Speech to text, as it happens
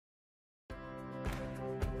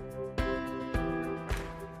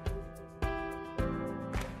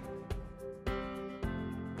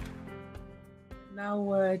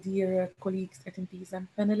Now, dear colleagues, attendees, and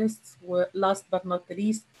panelists, last but not the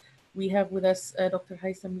least, we have with us Dr.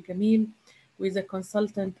 Haytham Algameel, who is a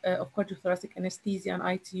consultant of cardiothoracic anesthesia and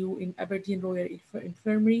ITU in Aberdeen Royal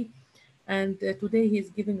Infirmary. And today he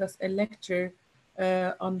is giving us a lecture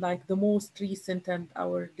on like the most recent and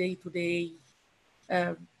our day-to-day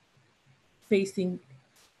facing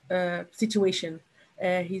situation.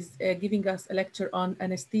 He's giving us a lecture on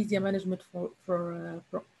anesthesia management for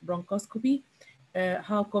bronchoscopy,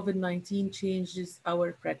 how COVID-19 changes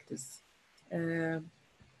our practice.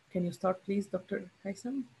 Can you start, please, Dr.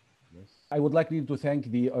 Haytham? Yes. I would like really to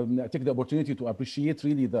take the opportunity to appreciate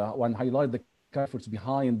really and highlight the efforts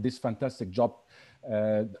behind this fantastic job,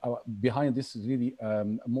 behind this really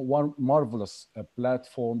one marvelous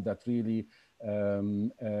platform that really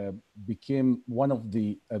became one of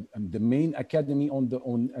the main academy on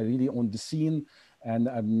the scene, and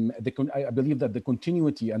I believe that the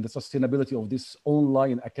continuity and the sustainability of this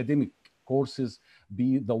online academic courses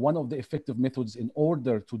be one of the effective methods in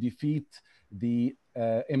order to defeat the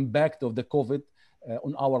impact of the COVID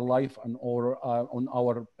on our life and on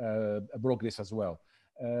our progress as well.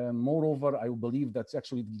 Moreover, I believe that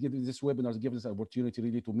actually this webinar gives us an opportunity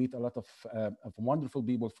really to meet a lot of wonderful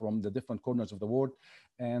people from the different corners of the world.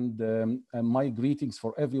 And my greetings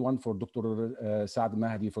for everyone, for Dr. Saad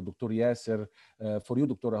Mahdi, for Dr. Yasser, for you,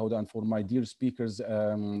 Dr. Hoda, and for my dear speakers,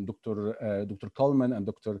 Dr. Coleman and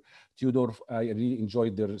Dr. Tudor. I really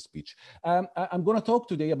enjoyed their speech. I'm going to talk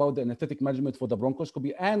today about the anesthetic management for the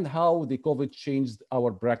bronchoscopy and how the COVID changed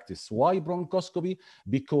our practice. Why bronchoscopy?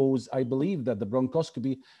 Because I believe that the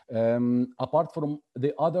bronchoscopy, apart from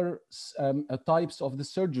the other types of the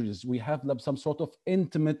surgeries, we have some sort of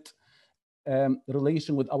intimate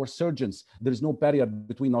relation with our surgeons. There is no barrier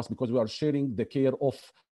between us because we are sharing the care of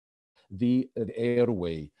the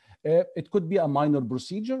airway. It could be a minor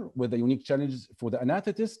procedure with a unique challenges for the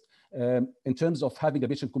anesthetist in terms of having a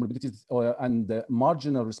patient comorbidities and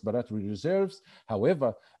marginal respiratory reserves.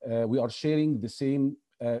 However, we are sharing the same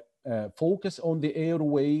focus on the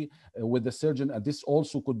airway with the surgeon, and this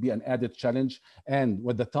also could be an added challenge. And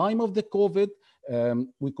with the time of the COVID,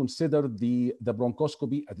 we consider the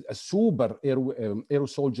bronchoscopy a super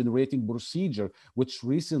aerosol generating procedure, which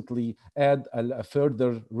recently add a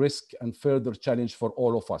further risk and further challenge for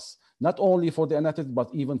all of us, not only for the anesthetist,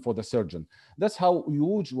 but even for the surgeon. That's how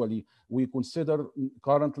usually we consider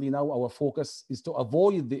currently now our focus is to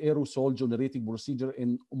avoid the aerosol generating procedure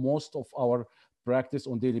in most of our practice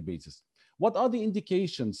on daily basis. What are the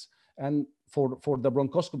indications and for the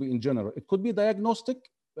bronchoscopy in general? It could be diagnostic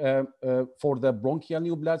for the bronchial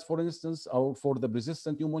neoplasm, for instance, or for the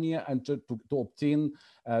persistent pneumonia, and to obtain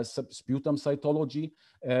sputum cytology,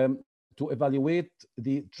 to evaluate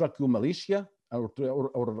the tracheomalacia,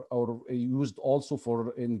 or used also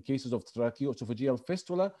for in cases of tracheoesophageal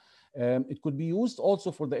fistula. It could be used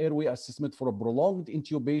also for the airway assessment for a prolonged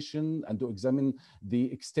intubation and to examine the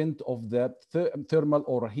extent of the thermal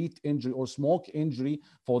or heat injury or smoke injury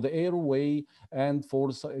for the airway, and for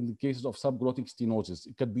in cases of subglottic stenosis.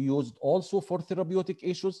 It could be used also for therapeutic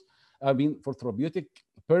issues, for therapeutic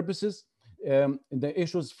purposes, in the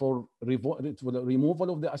issues for the removal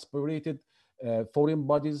of the aspirated foreign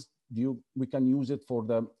bodies. We can use it for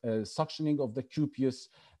the suctioning of the copious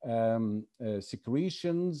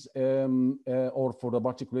secretions, or for the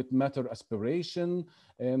particulate matter aspiration,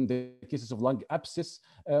 the cases of lung abscess,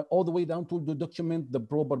 all the way down to document the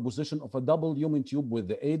proper position of a double lumen tube with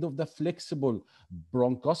the aid of the flexible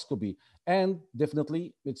bronchoscopy. And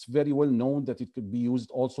definitely, it's very well known that it could be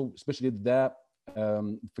used also, especially the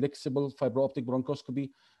flexible fiber optic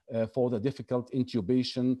bronchoscopy for the difficult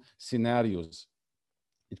intubation scenarios.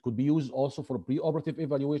 It could be used also for preoperative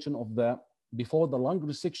evaluation of before the lung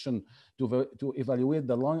resection to evaluate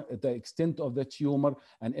the extent of the tumor,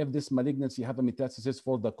 and if this malignancy have a metastasis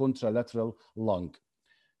for the contralateral lung.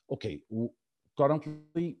 Okay,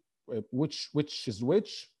 currently, which will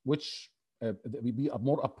be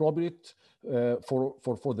more appropriate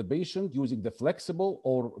for the patient, using the flexible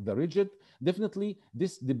or the rigid? Definitely,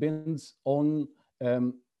 this depends on,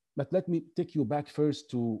 but let me take you back first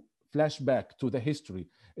to flashback to the history.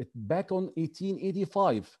 Back on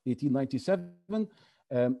 1897,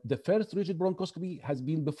 the first rigid bronchoscopy has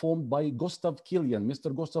been performed by Gustav Killian.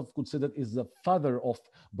 Mr. Gustav considered is the father of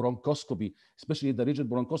bronchoscopy, especially the rigid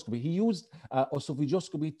bronchoscopy. He used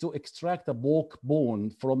oesophageoscopy to extract a pork bone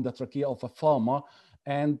from the trachea of a farmer,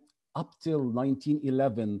 and up till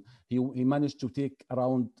 1911, he managed to take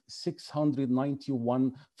around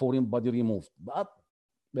 691 foreign body removed, but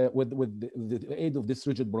with the aid of this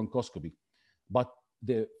rigid bronchoscopy. But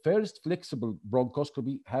the first flexible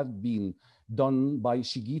bronchoscopy had been done by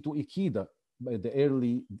Shigeto Ikeda the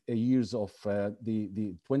early years of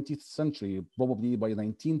the 20th century, probably by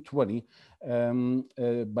 1920,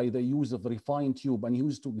 by the use of a refined tube and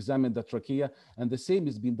used to examine the trachea. And the same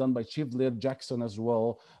has been done by Chivler Jackson as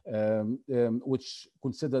well, which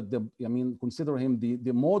consider him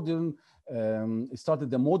the modern,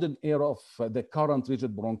 started the modern era of the current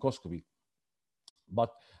rigid bronchoscopy. But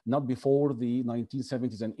not before the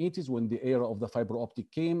 1970s and 80s, when the era of the fiber optic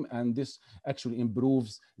came, and this actually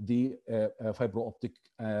improves the fiber optic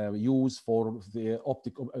use for the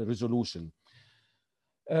optic resolution.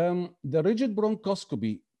 The rigid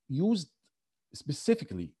bronchoscopy used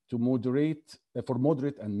specifically to moderate, for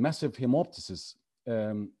moderate and massive hemoptysis,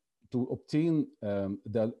 to obtain a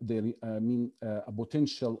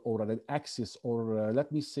potential or an access, or let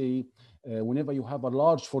me say, whenever you have a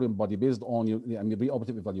large foreign body based on your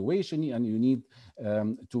preoperative evaluation and you need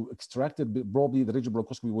to extract it, probably the rigid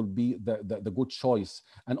bronchoscopy will be the good choice.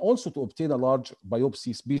 And also to obtain a large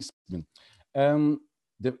biopsy specimen.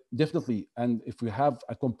 Definitely, and if we have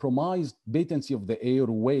a compromised patency of the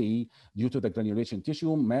airway due to the granulation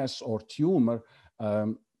tissue, mass, or tumor,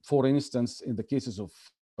 for instance, in the cases of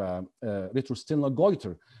retrosternal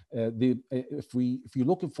goiter, if you're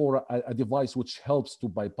looking for a device which helps to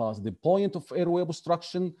bypass the point of airway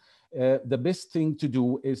obstruction, the best thing to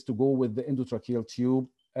do is to go with the endotracheal tube.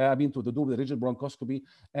 To do the rigid bronchoscopy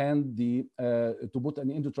and to put an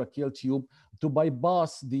endotracheal tube to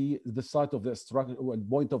bypass the site of the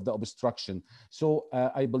point of the obstruction. So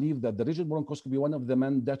I believe that the rigid bronchoscopy, one of the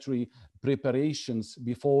mandatory preparations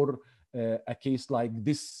before a case like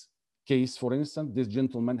this case, for instance, this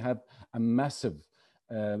gentleman had a massive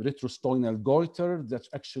retrosternal goiter that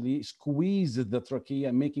actually squeezed the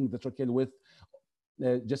trachea, making the tracheal width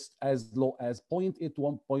just as low as 0.8 to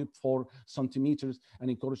 1.4 centimeters, and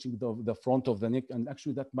encouraging the front of the neck. And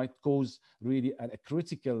actually that might cause really a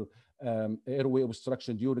critical airway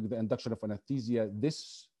obstruction during the induction of anesthesia.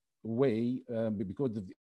 This way, because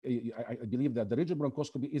I believe that the rigid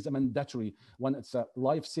bronchoscopy is a mandatory one. It's a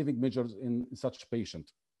life-saving measure in such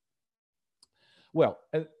patient. Well,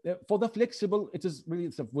 for the flexible, it is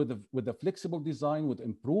really with the flexible design, with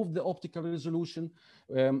improved the optical resolution,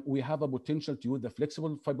 we have a potential to use the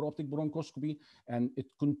flexible fiber optic bronchoscopy, and it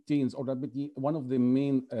contains, or one of the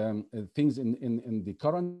main things in the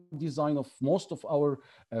current design of most of our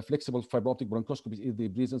flexible fiber optic bronchoscopies is the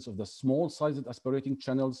presence of the small-sized aspirating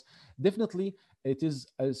channels. Definitely, it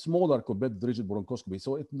is smaller compared to the rigid bronchoscopy,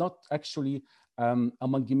 so it's not actually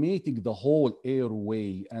amalgamating the whole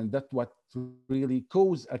airway, and that's what really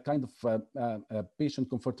cause a kind of patient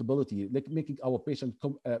comfortability, like making our patient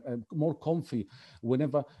more comfy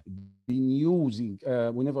whenever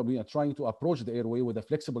whenever we are trying to approach the airway with a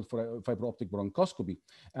flexible fiber optic bronchoscopy.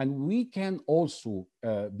 And we can also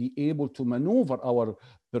be able to maneuver our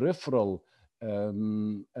peripheral our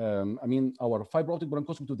fiber optic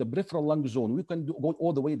bronchoscopy to the peripheral lung zone. We can go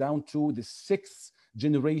all the way down to the 6th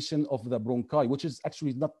generation of the bronchi, which is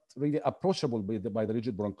actually not really approachable by the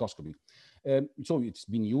rigid bronchoscopy. So it's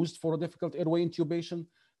been used for a difficult airway intubation,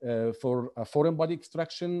 for a foreign body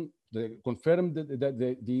extraction, confirm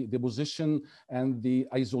the position and the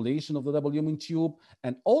isolation of the double lumen tube,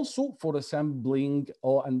 and also for assembling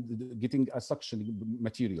and getting a suctioning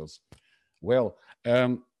materials. Well,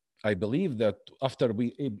 I believe that after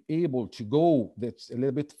we able to go that's a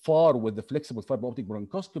little bit far with the flexible fiber optic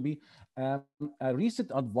bronchoscopy, a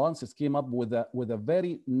recent advances came up with a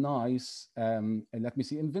very nice, let me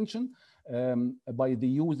see, invention by the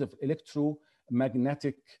use of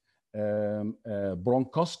electromagnetic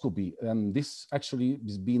bronchoscopy. And this actually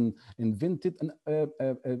has been invented and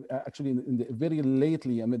actually very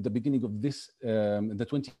lately, at the beginning of this, the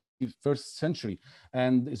 21st century,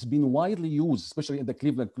 and it's been widely used, especially in the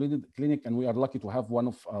Cleveland Clinic, and we are lucky to have one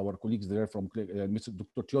of our colleagues there from Mr.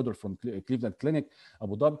 Dr. Theodore from Cleveland Clinic,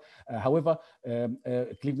 Abu Dhabi. However,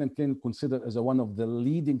 Cleveland Clinic considered as one of the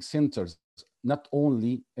leading centers, not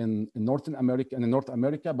only in North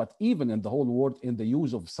America, but even in the whole world in the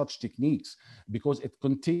use of such techniques, because it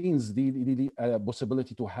contains the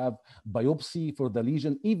possibility to have biopsy for the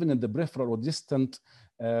lesion, even in the peripheral or distant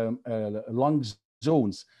lung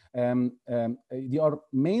zones. They are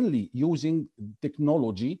mainly using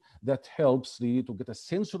technology that helps really to get a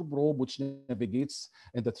sensor probe which navigates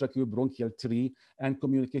in the tracheobronchial tree and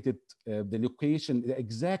communicated the location, the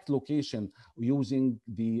exact location, using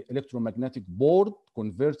the electromagnetic board,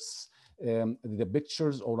 converts the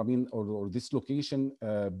pictures or this location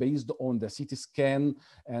based on the CT scan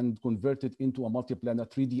and convert it into a multiplanar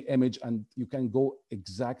 3D image, and you can go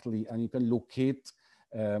exactly and you can locate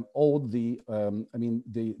all the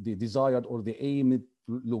the desired or the aimed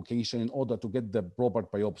location in order to get the proper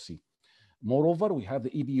biopsy. Moreover, we have the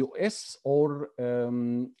EBUS, or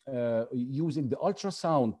using the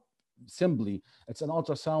ultrasound. Simply, it's an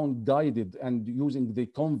ultrasound guided and using the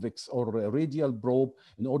convex or radial probe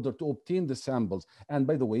in order to obtain the samples. And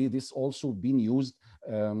by the way, this also been used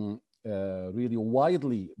really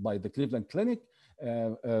widely by the Cleveland Clinic.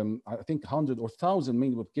 I think 100 or 1,000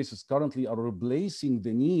 many of cases currently are replacing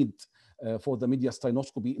the need for the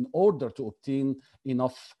mediastinoscopy in order to obtain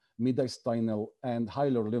enough mediastinal and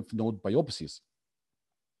hilar lymph node biopsies.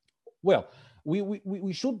 Well,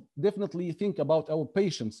 we should definitely think about our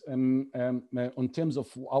patients in terms of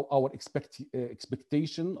our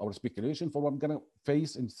expectation, our speculation for what we're going to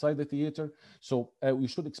face inside the theater. So we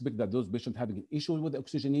should expect that those patients having issues with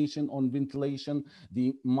oxygenation on ventilation,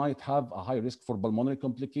 they might have a high risk for pulmonary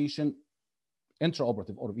complication,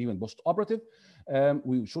 intraoperative or even post-operative.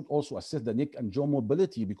 We should also assess the neck and jaw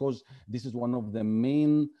mobility, because this is one of the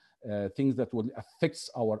main things that will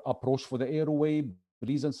affect our approach for the airway.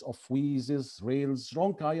 Presence of wheezes, rales,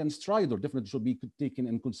 rhonchi, and stridor definitely should be taken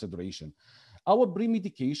in consideration. Our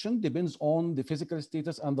pre-medication depends on the physical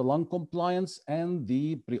status and the lung compliance and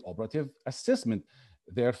the preoperative assessment.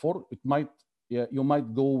 Therefore, it might you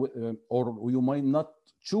might go or you might not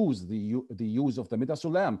choose the use of the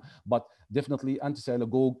midazolam, but definitely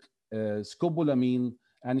antisylagogue, scopolamine,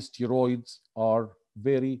 and steroids are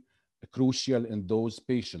very crucial in those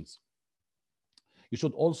patients. You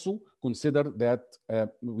should also consider that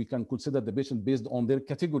we can consider the patient based on their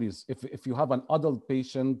categories. If you have an adult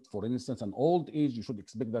patient, for instance, an old age, you should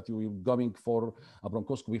expect that you're going for a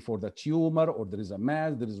bronchoscopy for the tumor, or there is a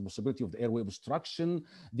mass, there is a possibility of the airway obstruction.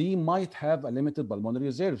 They might have a limited pulmonary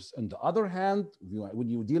reserves. On the other hand, when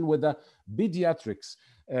you deal with the pediatrics,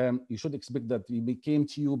 you should expect that they came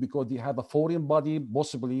to you because they have a foreign body,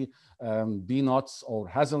 possibly peanuts or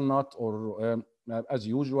hazelnut, or as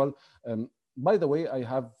usual. By the way, I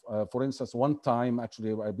have, for instance, one time,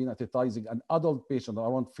 actually, I've been attitizing an adult patient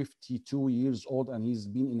around 52 years old, and he's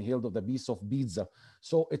been inhaled of the piece of pizza.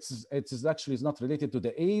 So it's actually it's not related to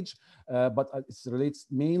the age, but it relates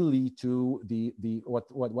mainly to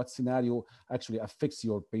what scenario actually affects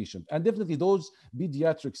your patient. And definitely those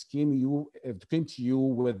pediatrics came to you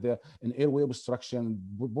with an airway obstruction,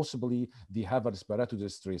 possibly they have a respiratory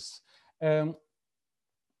distress.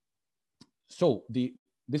 So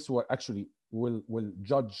this will actually will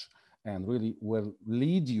judge and really will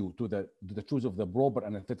lead you to the choice of the proper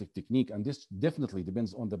anesthetic technique. And this definitely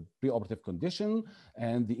depends on the preoperative condition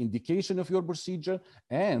and the indication of your procedure,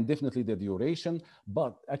 and definitely the duration.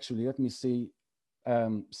 But actually, let me say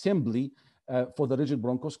simply, for the rigid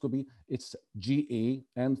bronchoscopy, it's GA,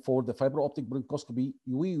 and for the fiber optic bronchoscopy,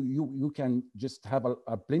 you can just have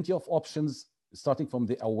a plenty of options, starting from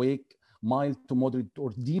the awake, mild to moderate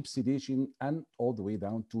or deep sedation, and all the way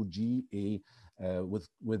down to GA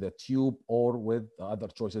with a tube, or with other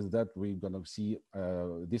choices that we're going to see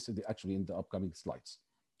this is actually in the upcoming slides.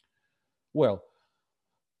 Well,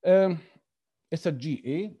 it's a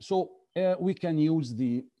GA, so we can use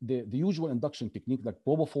the usual induction technique like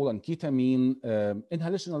propofol and ketamine.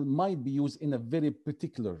 Inhalational might be used in a very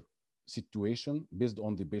particular situation based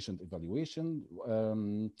on the patient evaluation.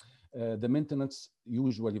 The maintenance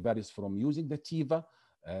usually varies from using the TIVA,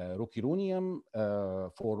 rocuronium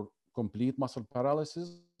for complete muscle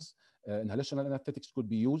paralysis. Inhalational anesthetics could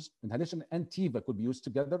be used. Inhalation and TIVA could be used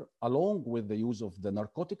together, along with the use of the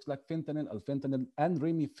narcotics like fentanyl, alfentanil, and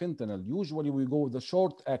remifentanil. Usually we go with the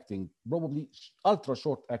short acting, probably ultra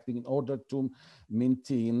short acting, in order to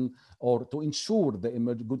maintain or to ensure the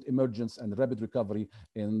good emergence and rapid recovery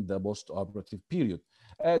in the post-operative period.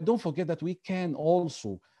 Don't forget that we can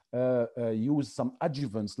also use some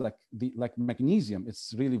adjuvants like magnesium.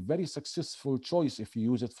 It's really very successful choice if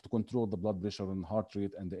you use it to control the blood pressure and heart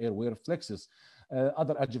rate and the airway reflexes.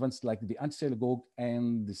 Other adjuvants like the antisylagogue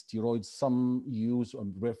and the steroids, some use or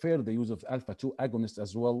refer the use of alpha-2 agonists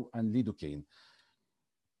as well, and lidocaine.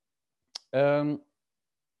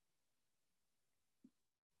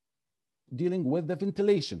 Dealing with the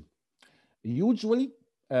ventilation. Usually,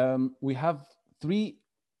 we have three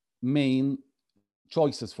main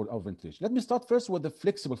choices for our ventilation. Let me start first with the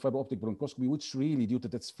flexible fiber optic bronchoscopy, which really, due to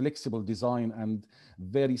its flexible design and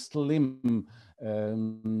very slim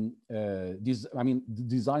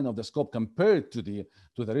design of the scope compared to the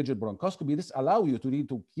rigid bronchoscopy, this allows you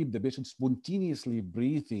to keep the patient spontaneously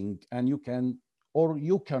breathing, and you can, or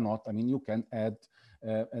you cannot, you can add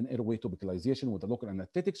an airway topicalization with the local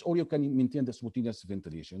anesthetics, or you can maintain the spontaneous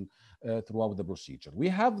ventilation throughout the procedure. We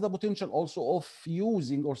have the potential also of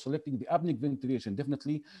using or selecting the apneic ventilation,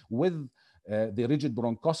 definitely with the rigid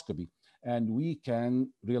bronchoscopy, and we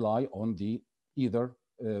can rely on the either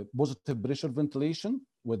positive pressure ventilation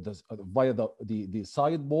with the via the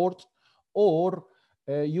sideboard, or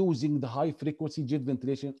using the high frequency jet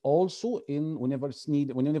ventilation also in whenever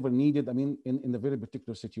needed. I mean, in a very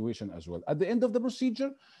particular situation as well. At the end of the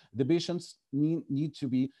procedure, the patients need to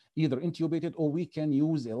be either intubated, or we can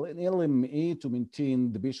use an LMA to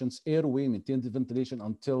maintain the patient's airway, maintain the ventilation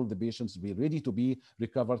until the patients be ready to be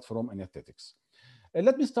recovered from anesthetics.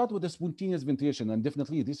 Let me start with the spontaneous ventilation, and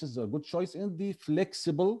definitely this is a good choice in the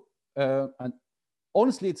flexible, and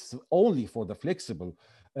honestly, it's only for the flexible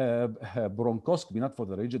bronchoscopy, not for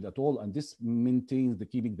the rigid at all. And this maintains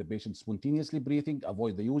keeping the patient spontaneously breathing,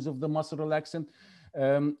 avoid the use of the muscle relaxant,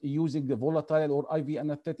 using the volatile or IV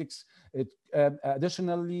anesthetics.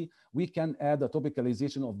 Additionally, we can add a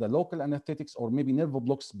topicalization of the local anesthetics, or maybe nerve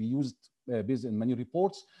blocks be used based in many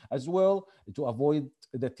reports as well, to avoid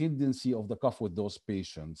the tendency of the cough with those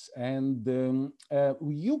patients. And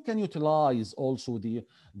you can utilize also the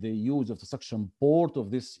use of the suction port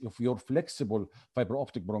of your flexible fiber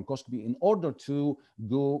optic bronchoscopy in order to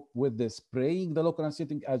go with the spraying the local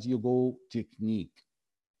anesthetic as you go technique.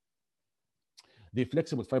 The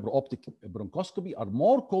flexible fiber optic bronchoscopy are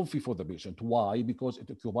more comfy for the patient. Why? Because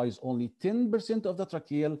it occupies only 10% of the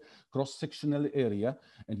tracheal cross-sectional area,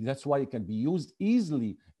 and that's why it can be used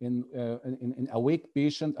easily in awake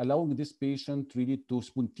patient, allowing this patient really to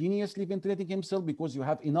spontaneously ventilating himself, because you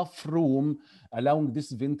have enough room allowing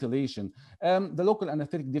this ventilation. The local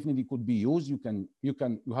anesthetic definitely could be used. You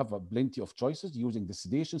have plenty of choices using the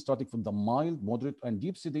sedation, starting from the mild, moderate, and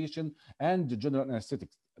deep sedation, and the general anesthetic.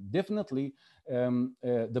 Definitely,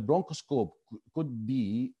 the bronchoscope could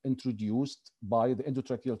be introduced by the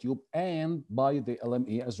endotracheal tube and by the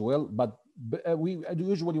LMA as well, but we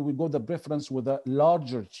usually go the preference with the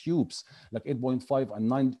larger tubes like 8.5 and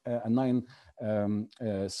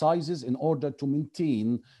 9 sizes, in order to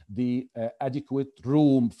maintain the adequate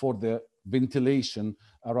room for the ventilation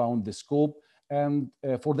around the scope. And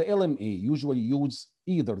for the LMA, usually use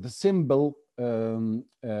either the simple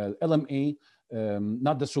LMA,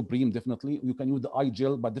 not the Supreme, definitely. You can use the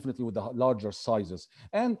iGel, but definitely with the larger sizes.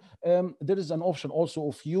 And there is an option also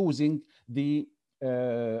of using the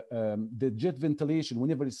jet ventilation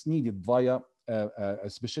whenever it's needed via a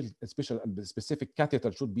specific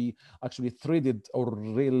catheter, should be actually threaded or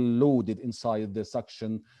rail loaded inside the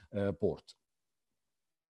suction port.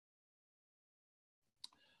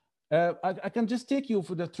 I can just take you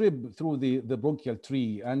for the trip through the bronchial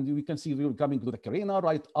tree, and we can see we're coming to the carina,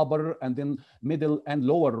 right upper, and then middle and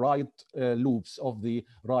lower right loops of the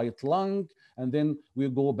right lung. And then we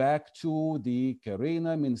go back to the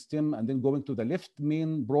carina, main stem, and then going to the left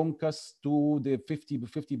main bronchus to the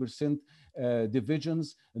 50%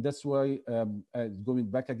 divisions. And that's why going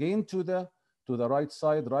back again to the right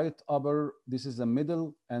side, right upper, this is the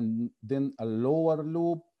middle, and then a lower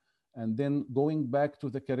loop, and then going back to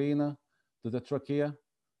the carina, to the trachea,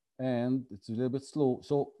 and it's a little bit slow.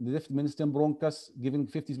 So the left main stem bronchus giving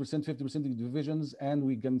 50% divisions, and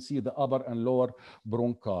we can see the upper and lower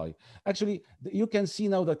bronchi. Actually, you can see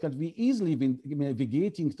now that can be easily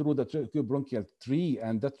navigating through the bronchial tree,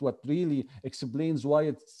 and that's what really explains why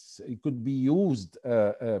it could be used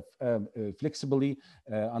flexibly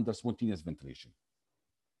under spontaneous ventilation.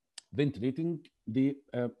 Ventilating the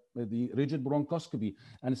rigid bronchoscopy,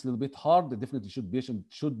 and it's a little bit hard. The definitely patient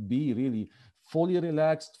should be really fully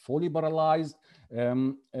relaxed, fully paralyzed.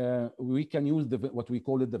 We can use what we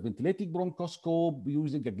call it the ventilating bronchoscope,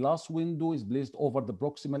 using a glass window is placed over the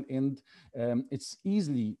proximal end. It's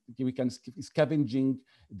easily, we can scavenging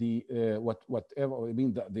the whatever, I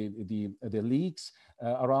mean the leaks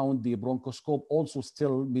around the bronchoscope, also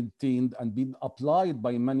still maintained and being applied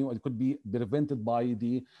by manual. It could be prevented by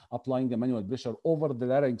the applying a manual pressure over the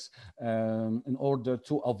larynx in order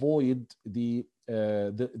to avoid the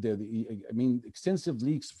extensive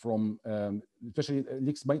leaks from, especially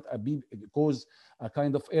leaks might cause a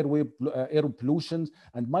kind of air pollution,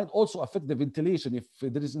 and might also affect the ventilation if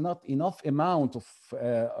there is not enough amount of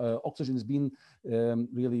oxygen is being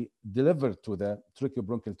really delivered to the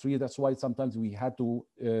tracheobronchial tree. That's why sometimes we had to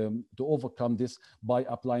overcome this by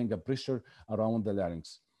applying a pressure around the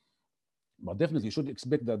larynx. But definitely you should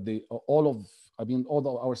expect that all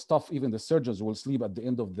our staff, even the surgeons, will sleep at the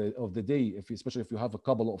end of the day, especially if you have a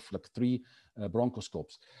couple of like 3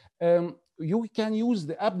 bronchoscopes. You can use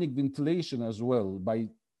the apneic ventilation as well by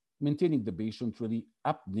maintaining the patient really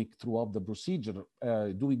apneic throughout the procedure,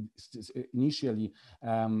 doing initially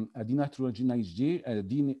a doing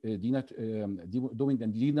a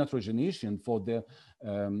denitrogenation for the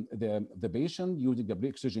patient, using a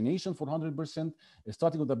pre-oxygenation for 100%,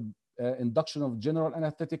 starting with the induction of general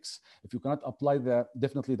anesthetics. If you cannot apply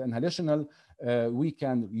definitely the inhalational, we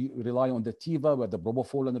can rely on the TIVA with the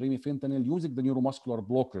propofol and remifentanil, using the neuromuscular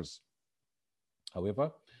blockers.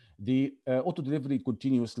 However, the auto delivery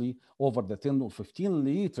continuously over the 10 or 15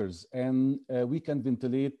 liters, and we can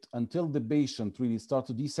ventilate until the patient really starts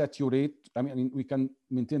to desaturate. I mean, we can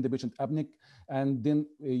maintain the patient apneic, and then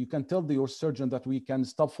you can tell your surgeon that we can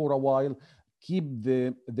stop for a while, keep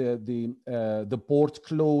the port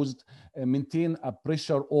closed, maintain a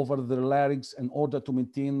pressure over the larynx in order to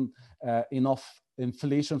maintain enough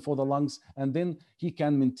inflation for the lungs, and then he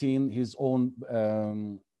can maintain his own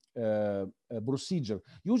procedure.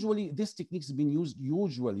 Usually this technique has been used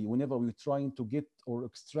whenever we're trying to get or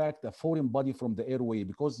extract a foreign body from the airway,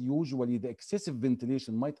 because usually the excessive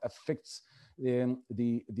ventilation might affect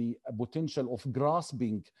the potential of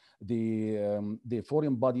grasping the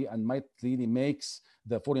foreign body, and might really makes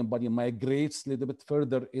the foreign body migrates a little bit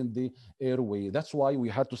further in the airway. That's why we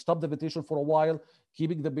had to stop the ventilation for a while,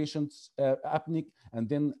 keeping the patient's apneic, and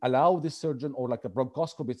then allow the surgeon or like a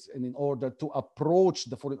bronchoscopist in order to approach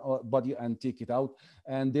the foreign body and take it out.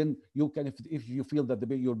 And then you can, if you feel that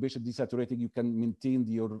your patient is desaturating, you can maintain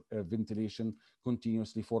your ventilation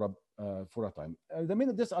continuously for a time. The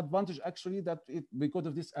main disadvantage actually that because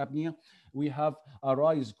of this apnea, we have a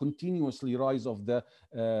continuously rise of the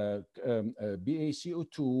BaCO2.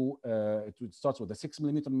 It starts with a 6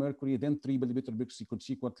 millimeter mercury, then 3 millimeter mercury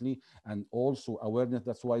consequently, and also awareness.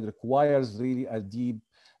 That's why it requires really a deep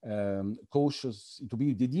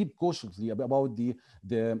cautiously about the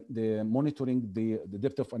monitoring the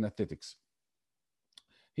depth of anesthetics.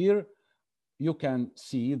 Here you can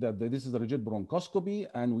see that this is a rigid bronchoscopy,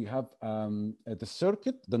 and we have the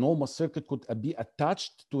circuit. The normal circuit could be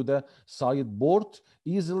attached to the sideboard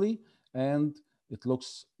easily, and it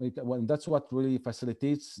looks like, well, that's what really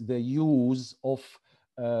facilitates the use of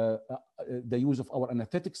our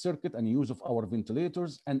anesthetic circuit and use of our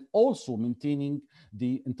ventilators, and also maintaining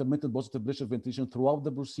the intermittent positive pressure ventilation throughout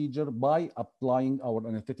the procedure by applying our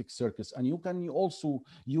anesthetic circuits. And you can also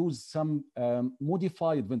use some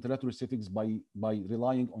modified ventilatory settings by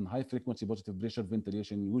relying on high frequency positive pressure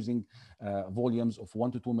ventilation, using volumes of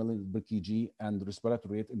 1 to 2 milliliters per kg and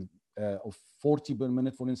respiratory rate of 40 per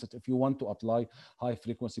minute, for instance, if you want to apply high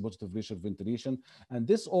frequency positive pressure ventilation. And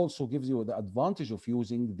this also gives you the advantage of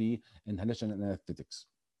using the inhalation anesthetics.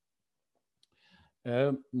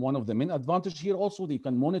 One of the main advantages here also, you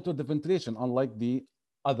can monitor the ventilation, unlike the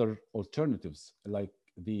other alternatives like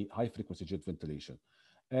the high frequency jet ventilation.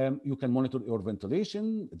 You can monitor your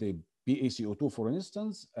ventilation, the BaCO2, for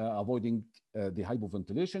instance, avoiding the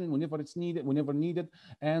hypoventilation whenever needed,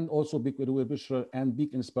 and also peak airway pressure and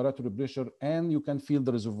peak inspiratory pressure. And you can feel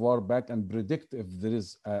the reservoir back and predict if there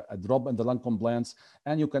is a drop in the lung compliance,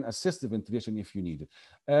 and you can assist the ventilation if you need it.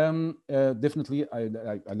 Definitely,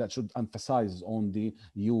 I should emphasize on the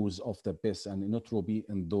use of the PES and inotropy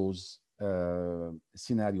in those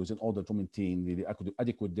scenarios in order to maintain the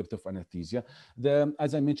adequate depth of anesthesia.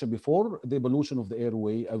 As I mentioned before, the pollution of the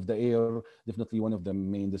airway, of the air, definitely one of the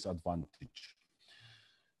main disadvantages.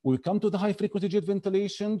 We come to the high frequency jet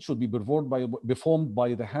ventilation, should be performed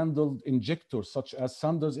by the handled injector, such as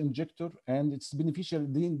Sanders injector, and it's beneficial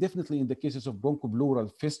definitely in the cases of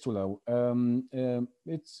bronchopleural fistula.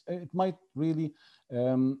 It might really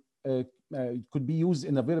it could be used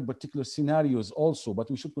in a very particular scenarios also, but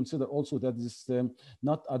we should consider also that it's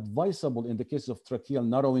not advisable in the case of tracheal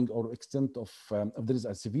narrowing or extent of if there is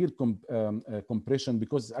a severe compression,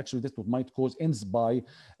 because actually this might cause ends by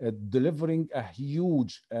delivering a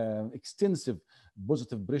huge extensive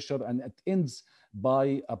positive pressure, and it ends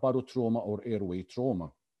by a barotrauma or airway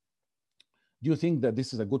trauma. Do you think that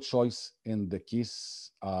this is a good choice in the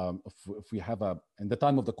case if we have in the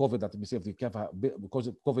time of the COVID, that we say if we have because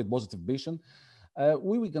of COVID positive patient?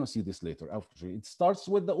 We're going to see this later. Actually, it starts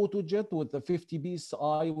with the autojet with the 50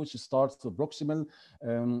 psi, which starts the proximal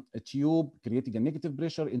tube, creating a negative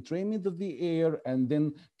pressure entrainment of the air, and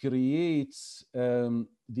then creates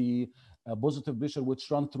the positive pressure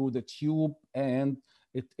which run through the tube, and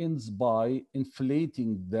it ends by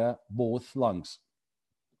inflating both lungs.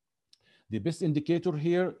 The best indicator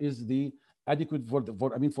here is the adequate for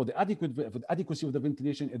the adequacy of the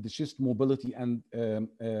ventilation at the chest mobility and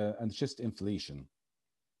chest inflation.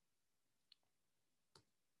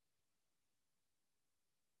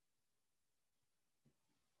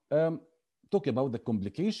 Talk about the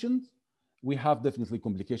complications. we have definitely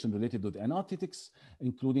complications related to the anesthetics,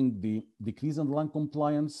 including the decrease in lung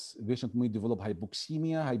compliance. The patient may develop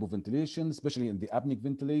hypoxemia, hypoventilation, especially in the apneic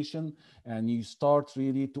ventilation, and you start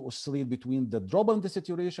really to oscillate between the drop in the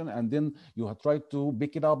saturation, and then you have tried to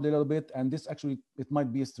pick it up a little bit, and this actually, it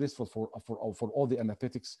might be stressful for all the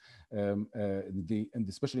anesthetics, and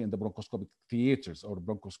especially in the bronchoscopic theaters or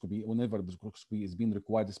bronchoscopy, whenever bronchoscopy is being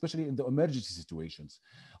required, especially in the emergency situations.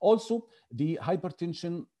 Also, the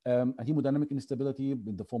hypertension and hemodynamic instability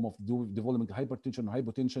in the form of developing hypertension and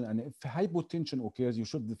hypotension. And if hypotension occurs,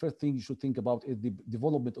 the first thing you should think about is the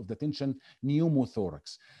development of the tension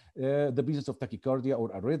pneumothorax, the presence of tachycardia or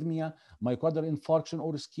arrhythmia, myocardial infarction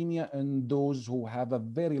or ischemia, and those who have a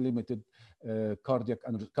very limited cardiac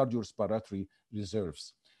and cardiorespiratory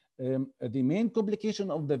reserves. The main complication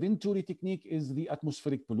of the Venturi technique is the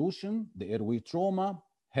atmospheric pollution, the airway trauma,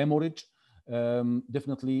 hemorrhage.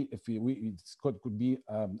 Definitely, if it could be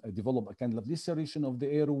develop a kind of laceration of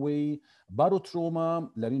the airway, barotrauma,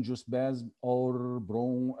 laryngospasm, or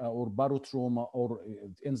barotrauma, or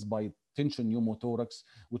it ends by tension pneumothorax,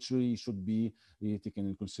 which really should be taken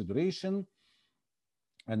in consideration.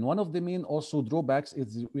 And one of the main also drawbacks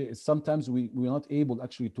is sometimes we're not able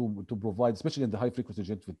actually to provide, especially in the high frequency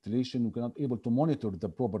jet ventilation, we're not able to monitor the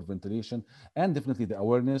proper ventilation, and definitely the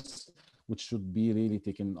awareness, which should be really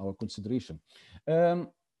taken in our consideration.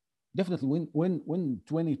 Definitely, when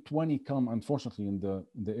 2020 come, unfortunately, in the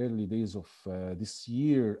early days of this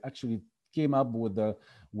year, actually came up with a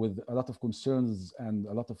lot of concerns and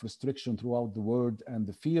a lot of restriction throughout the world, and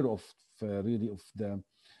the fear of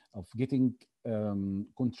getting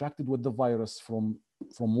contracted with the virus from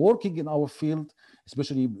working in our field,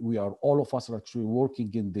 especially all of us are actually working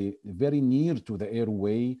in the very near to the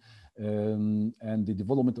airway, and the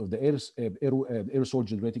development of the aerosol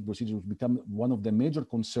generating procedure, which become one of the major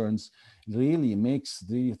concerns, really makes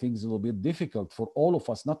the things a little bit difficult for all of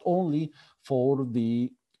us, not only for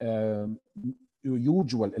the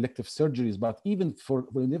usual elective surgeries, but even for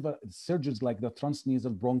whenever surgeries like the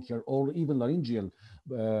transnasal bronchial or even laryngeal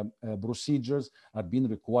procedures are being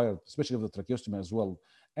required, especially with the tracheostomy as well.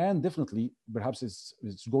 And definitely, perhaps it's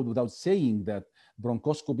goes without saying that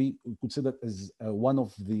bronchoscopy considered as one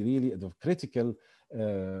of the critical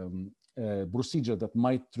procedure that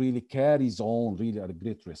might really carries on really at a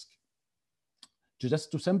great risk. Just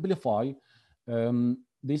to simplify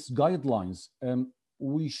these guidelines,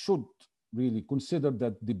 we should really consider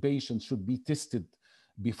that the patient should be tested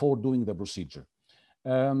before doing the procedure.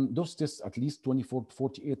 Those tests at least 24 to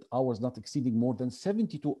 48 hours, not exceeding more than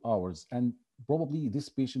 72 hours. And probably this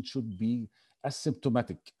patient should be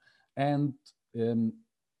asymptomatic. And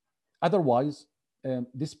otherwise,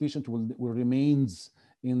 this patient will remains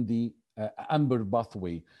in the amber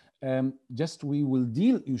pathway.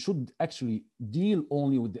 You should actually deal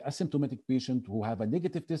only with the asymptomatic patient who have a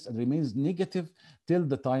negative test and remains negative till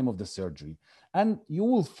the time of the surgery. And you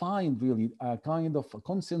will find really a kind of a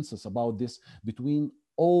consensus about this between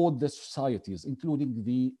all the societies, including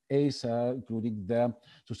the ASA, including the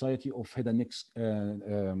Society of Head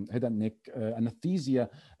and Neck Anesthesia,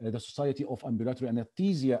 the Society of Ambulatory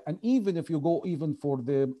Anesthesia, and even if you go even for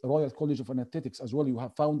the Royal College of Anesthetics as well, you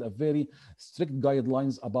have found a very strict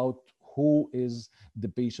guidelines about who is the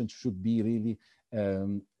patient should be really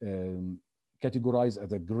categorized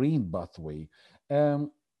as a green pathway,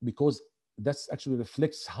 because that's actually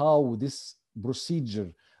reflects how this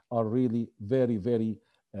procedure are really very, very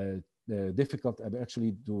difficult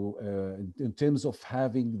actually to in terms of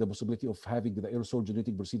having the possibility of having the aerosol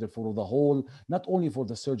generating procedure for the whole, not only for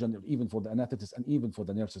the surgeon, even for the anesthetist and even for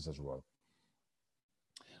the nurses as well.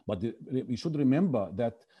 But we should remember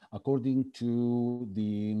that according to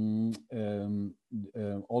the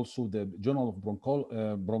also the Journal of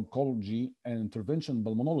Bronchology and Intervention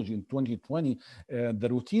Pulmonology in 2020, the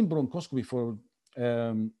routine bronchoscopy for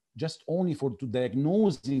just only for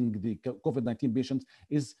diagnosing the COVID-19 patients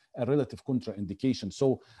is a relative contraindication.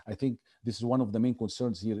 So I think this is one of the main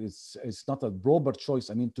concerns here. It's not a proper choice.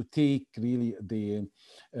 I mean, to take really the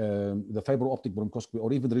fiber optic bronchoscopy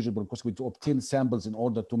or even the rigid bronchoscopy to obtain samples in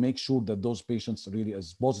order to make sure that those patients really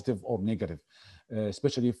is positive or negative,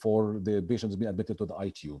 especially for the patients being admitted to the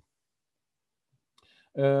ITU.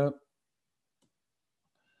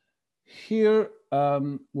 Here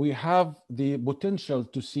we have the potential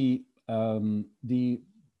to see the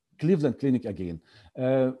Cleveland Clinic again,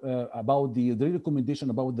 about the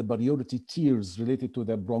recommendation about the priority tiers related to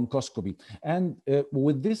the bronchoscopy. And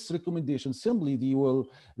with this recommendation, simply they will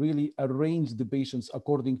really arrange the patients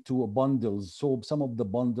according to bundles. So some of the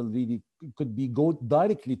bundle really could be go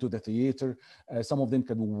directly to the theater. Some of them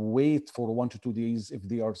can wait for 1 to 2 days if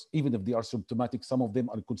they are, even if they are symptomatic. Some of them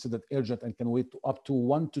are considered urgent and can wait up to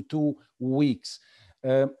 1 to 2 weeks.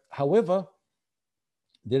 However,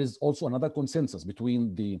 there is also another consensus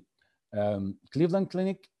between the Cleveland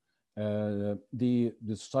Clinic, the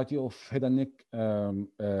Society of Head and Neck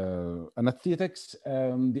Anesthetics,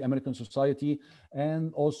 the American Society,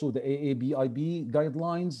 and also the AABIB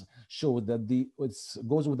guidelines show that it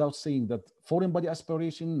goes without saying that foreign body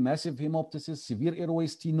aspiration, massive hemoptysis, severe airway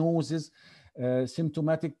stenosis,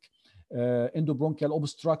 symptomatic endobronchial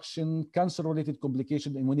obstruction, cancer-related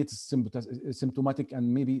complication, and when it's symptomatic and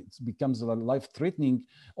maybe it becomes life-threatening,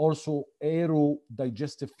 also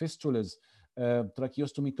aerodigestive fistulas,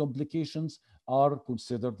 tracheostomy complications are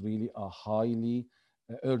considered really a highly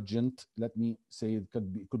urgent. Let me say it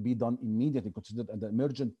could be done immediately, considered an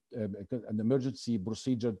emergency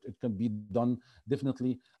procedure. It can be done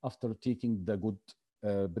definitely after taking the good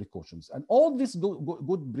precautions. And all these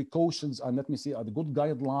good precautions, and let me say, are the good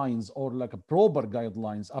guidelines, or like a proper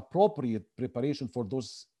guidelines, appropriate preparation for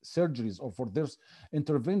those surgeries or for those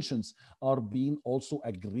interventions, are being also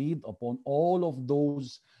agreed upon all of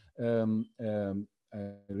those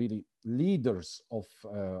really leaders of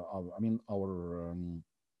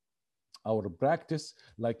our practice,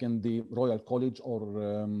 like in the Royal College or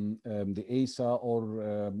the ASA,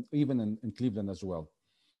 or even in Cleveland as well.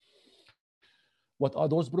 What are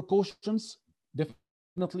those precautions?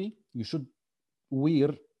 Definitely, you should wear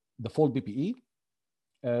the full PPE,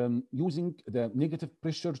 using the negative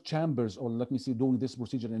pressure chambers, or let me say, doing this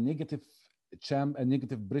procedure in negative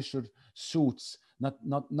pressure suits,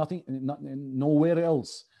 nowhere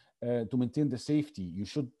else, to maintain the safety. You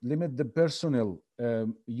should limit the personnel,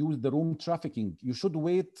 use the room trafficking. You should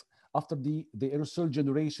wait after the aerosol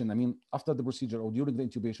generation, after the procedure or during the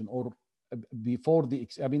intubation, or before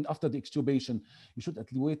after the extubation, you should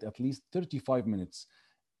wait at least 35 minutes.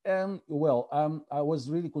 I was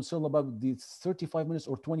really concerned about the 35 minutes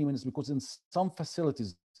or 20 minutes, because in some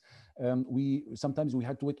facilities, sometimes we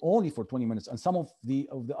had to wait only for 20 minutes, and some of the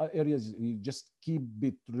areas you just keep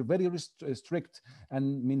it very strict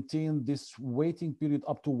and maintain this waiting period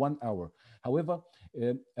up to 1 hour. However,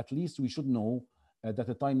 at least we should know that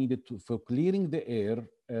the time needed for clearing the air,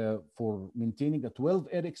 for maintaining a 12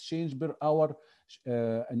 air exchange per hour,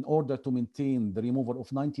 in order to maintain the removal of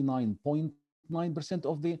 99.9%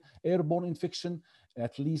 of the airborne infection,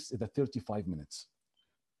 at least the 35 minutes.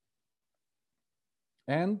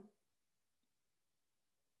 And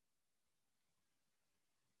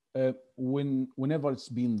whenever it's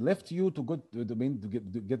been left to you to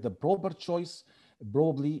get the proper choice,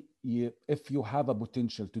 probably if you have a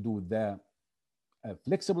potential to do the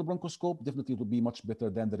flexible bronchoscope, definitely it will be much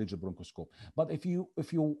better than the rigid bronchoscope. But if you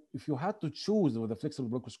had to choose with the flexible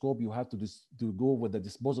bronchoscope, you have to go with the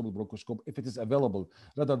disposable bronchoscope if it is available,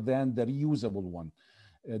 rather than the reusable one.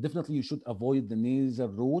 Definitely you should avoid the nasal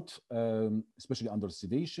route, especially under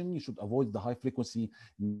sedation. You should avoid the high frequency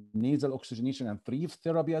nasal oxygenation and breath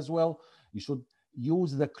therapy as well. You should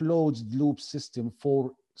use the closed loop system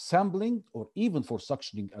for sampling, or even for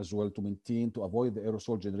suctioning as well, to avoid the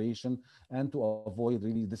aerosol generation and to avoid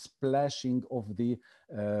really the splashing of the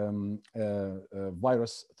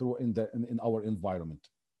virus through in our environment.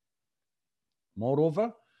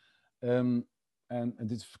 Moreover, and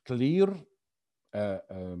it's clear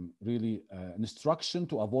instruction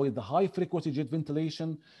to avoid the high frequency jet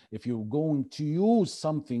ventilation. If you're going to use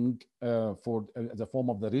something for the form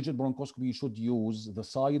of the rigid bronchoscopy, you should use the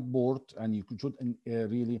sideboard, and you should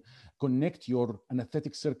really connect your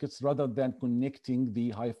anesthetic circuits rather than connecting the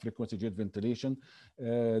high frequency jet ventilation.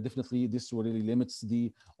 Definitely this really limits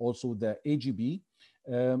also the AGB.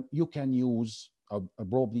 You can use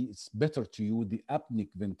probably it's better to use the apneic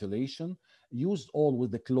ventilation, used all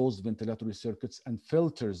with the closed ventilatory circuits, and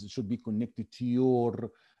filters should be connected to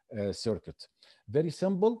your circuit. Very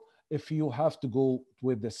simple. If you have to go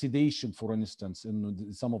with the sedation, for instance,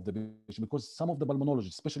 in some of the patients, because some of the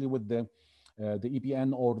pulmonologists, especially with the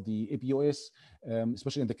EPN or the APOS,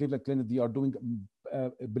 especially in the Cleveland Clinic, they are doing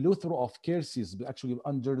a plethora of cases actually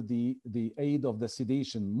under the aid of the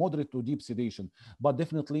sedation, moderate to deep sedation. But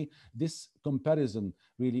definitely this comparison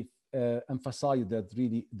really emphasize that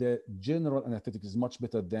really the general anesthetic is much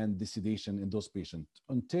better than the sedation in those patients.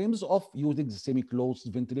 In terms of using the semi-closed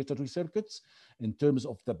ventilatory circuits, in terms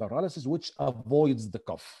of the paralysis, which avoids the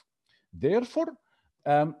cough. Therefore,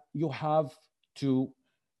 you have to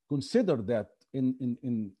consider that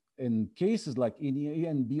in cases like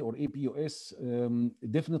ENB or APOS,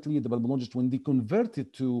 definitely the pulmonologist, when they convert it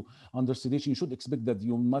to under sedation, you should expect that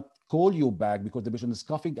you might call you back because the patient is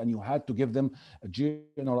coughing and you had to give them a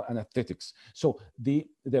general anesthetics. So the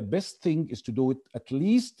best thing is to do it at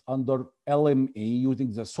least under LMA using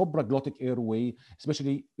the supraglottic airway,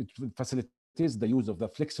 especially it facilitates the use of the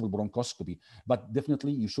flexible bronchoscopy. But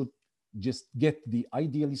definitely you should just get the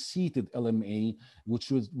ideally seated LMA,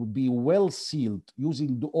 which would be well sealed,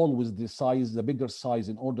 using always the bigger size,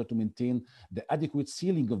 in order to maintain the adequate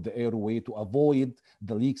sealing of the airway to avoid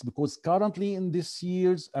the leaks. Because currently in this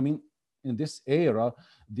era,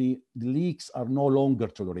 the leaks are no longer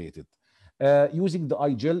tolerated. Using the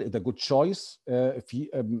iGel is a good choice. If you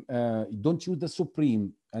don't use the Supreme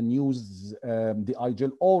and use the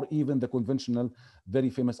iGel or even the conventional, very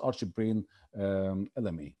famous Archibrain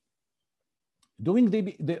LMA. Doing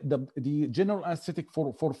the general anesthetic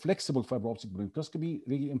for flexible fiber optic bronchoscopy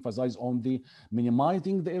really emphasize on the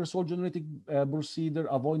minimizing the aerosol generating procedure,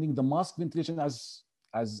 avoiding the mask ventilation as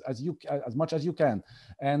much as you can,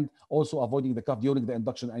 and also avoiding the cough during the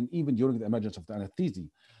induction and even during the emergence of the anesthesia.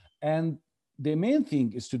 And the main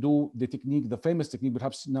thing is to do the technique, the famous technique.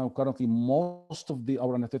 Perhaps now currently most of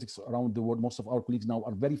our anesthetics around the world, most of our colleagues now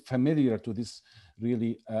are very familiar to this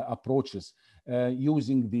really approaches,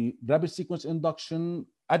 using the rapid sequence induction,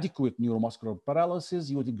 adequate neuromuscular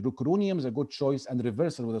paralysis, using glucuronium is a good choice, and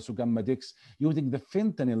reversal with the sugammadex, using the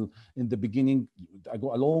fentanyl in the beginning, I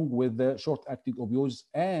go along with the short-acting opioids,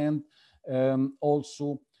 and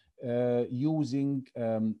also using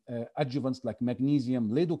adjuvants like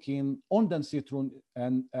magnesium, lidocaine, ondansetron,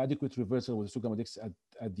 and adequate reversal with sugammadex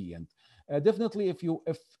at the end. Definitely, if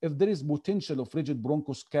there is potential of rigid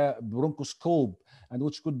bronchoscope, and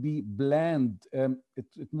which could be bland,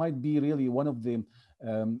 it might be really one of the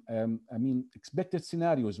expected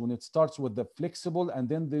scenarios when it starts with the flexible, and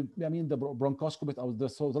then the bronchoscopist or the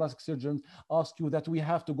thoracic surgeon ask you that we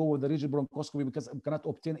have to go with the rigid bronchoscopy because we cannot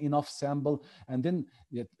obtain enough sample, and then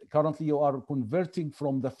currently you are converting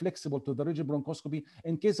from the flexible to the rigid bronchoscopy.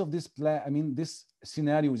 In case of this this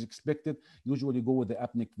scenario is expected, usually go with the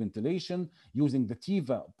apneic ventilation using the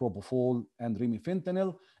Tiva propofol and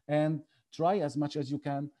remifentanil, and try as much as you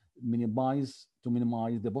can minimize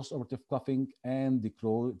the post-operative coughing and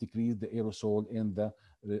decrease the aerosol in the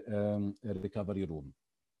recovery room.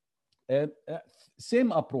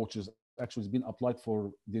 Same approaches actually has been applied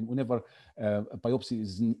for whenever biopsy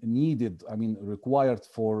is needed, required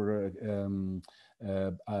for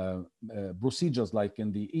procedures like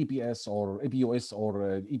in the EPS or APOS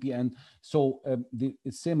or EPN. So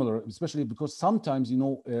it's similar, especially because sometimes,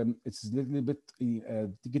 it's a little bit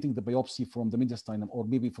getting the biopsy from the mediastinum or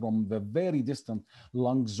maybe from the very distant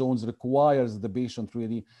lung zones requires the patient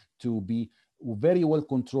really to be very well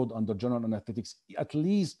controlled under general anesthetics, at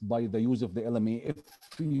least by the use of the LMA. If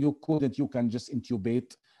you couldn't, you can just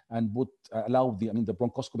intubate and allow the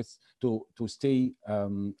bronchoscopist to stay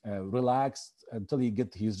relaxed until he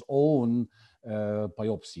get his own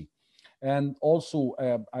biopsy. And also,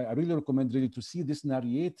 I really recommend really to see this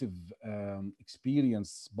narrative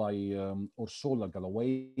experience by Ursula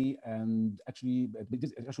Galloway, and actually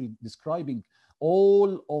describing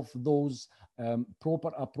all of those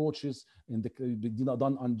proper approaches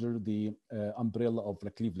done under the umbrella of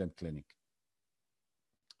the Cleveland Clinic.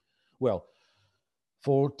 Well,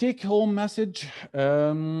 for take-home message,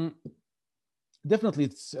 definitely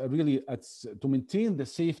it's to maintain the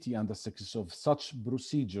safety and the success of such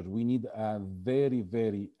procedure, we need a very,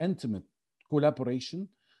 very intimate collaboration,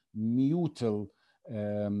 mutual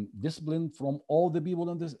discipline from all the people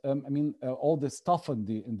in this, all the staff in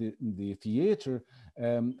the theater.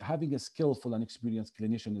 Having a skillful and experienced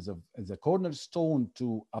clinician is a cornerstone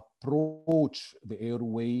to approach the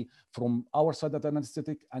airway from our side at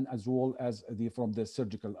anesthetic, and as well as from the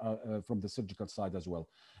surgical side as well.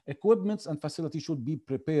 Equipments and facilities should be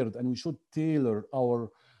prepared, and we should tailor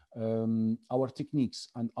our techniques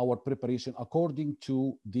and our preparation according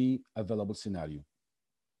to the available scenario.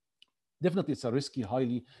 Definitely, it's a risky,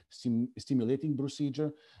 highly stimulating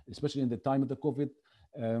procedure, especially in the time of the COVID.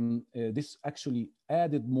 This actually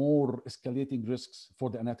added more escalating risks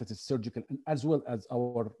for the anesthetist, surgical, and as well as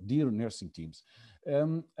our dear nursing teams.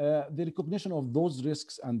 The recognition of those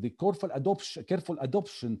risks and the careful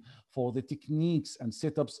adoption for the techniques and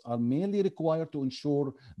setups are mainly required to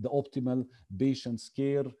ensure the optimal patient's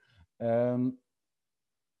care.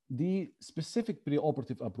 The specific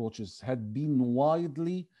preoperative approaches had been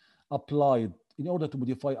widely applied in order to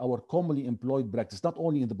modify our commonly employed practice, not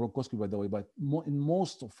only in the bronchoscopy, by the way, but in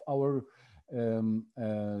most of our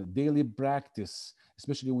daily practice,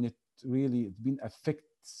 especially when it's been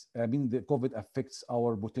affects, I mean, the COVID affects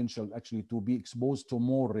our potential actually to be exposed to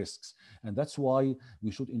more risks. And that's why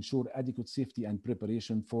we should ensure adequate safety and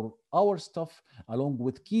preparation for our staff, along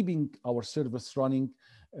with keeping our service running.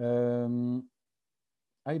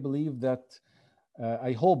 I believe that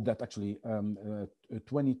I hope that actually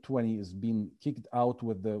 2020 is being kicked out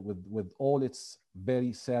with all its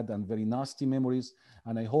very sad and very nasty memories,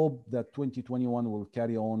 and I hope that 2021 will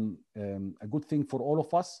carry on a good thing for all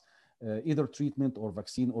of us, either treatment or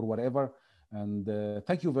vaccine or whatever. And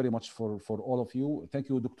thank you very much for all of you. Thank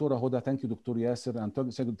you, Dr. Hoda. Thank you, Dr. Yasser, and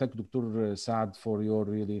thank you, Dr. Saad, for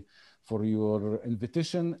your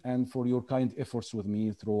invitation and for your kind efforts with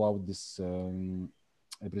me throughout this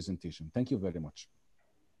presentation. Thank you very much.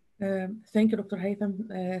 Thank you, Dr. Haytham.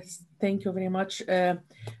 Thank you very much.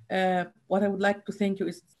 What I would like to thank you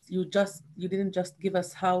is you didn't just give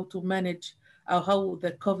us how to manage how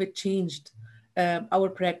the COVID changed our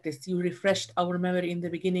practice. You refreshed our memory in the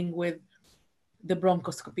beginning with the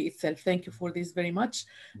bronchoscopy itself. Thank you for this very much.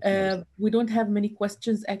 We don't have many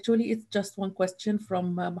questions. Actually, it's just one question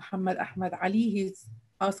from Muhammad Ahmad Ali. He's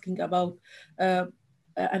asking about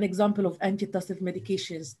an example of antitussive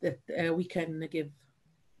medications that we can give.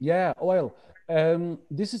 Yeah, well,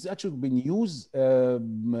 this has actually been used,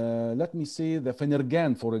 let me say the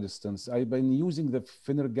Phenergan, for instance. I've been using the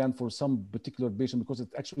Phenergan for some particular patient because it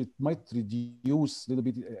actually might reduce a little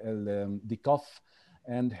bit the cough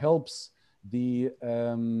and helps the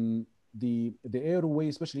airway,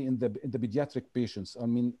 especially in the pediatric patients. I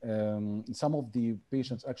mean, some of the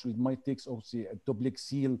patients actually might take obviously a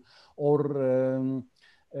Doblexil or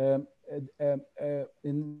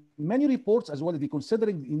in many reports as well, they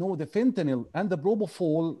considering the fentanyl and the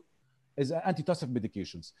propofol as antitussive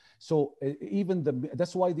medications. So even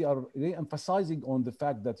that's why they are re-emphasizing on the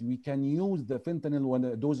fact that we can use the fentanyl when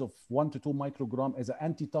a dose of 1 to 2 microgram as an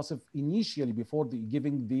antitussive initially before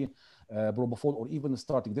giving the propofol or even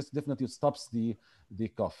starting. This definitely stops the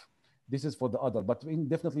cough. This is for the other, but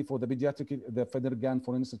definitely for the pediatric, the Phenergan,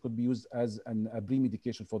 for instance, could be used as a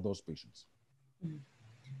pre-medication for those patients.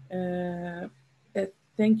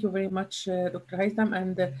 Thank you very much, Dr. Haytham,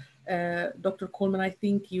 and Dr. Coleman. I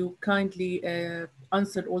think you kindly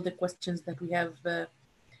answered all the questions that we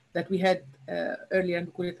had earlier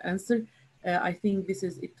and couldn't answer. I think this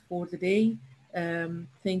is it for the day.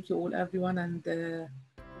 Thank you all, everyone, and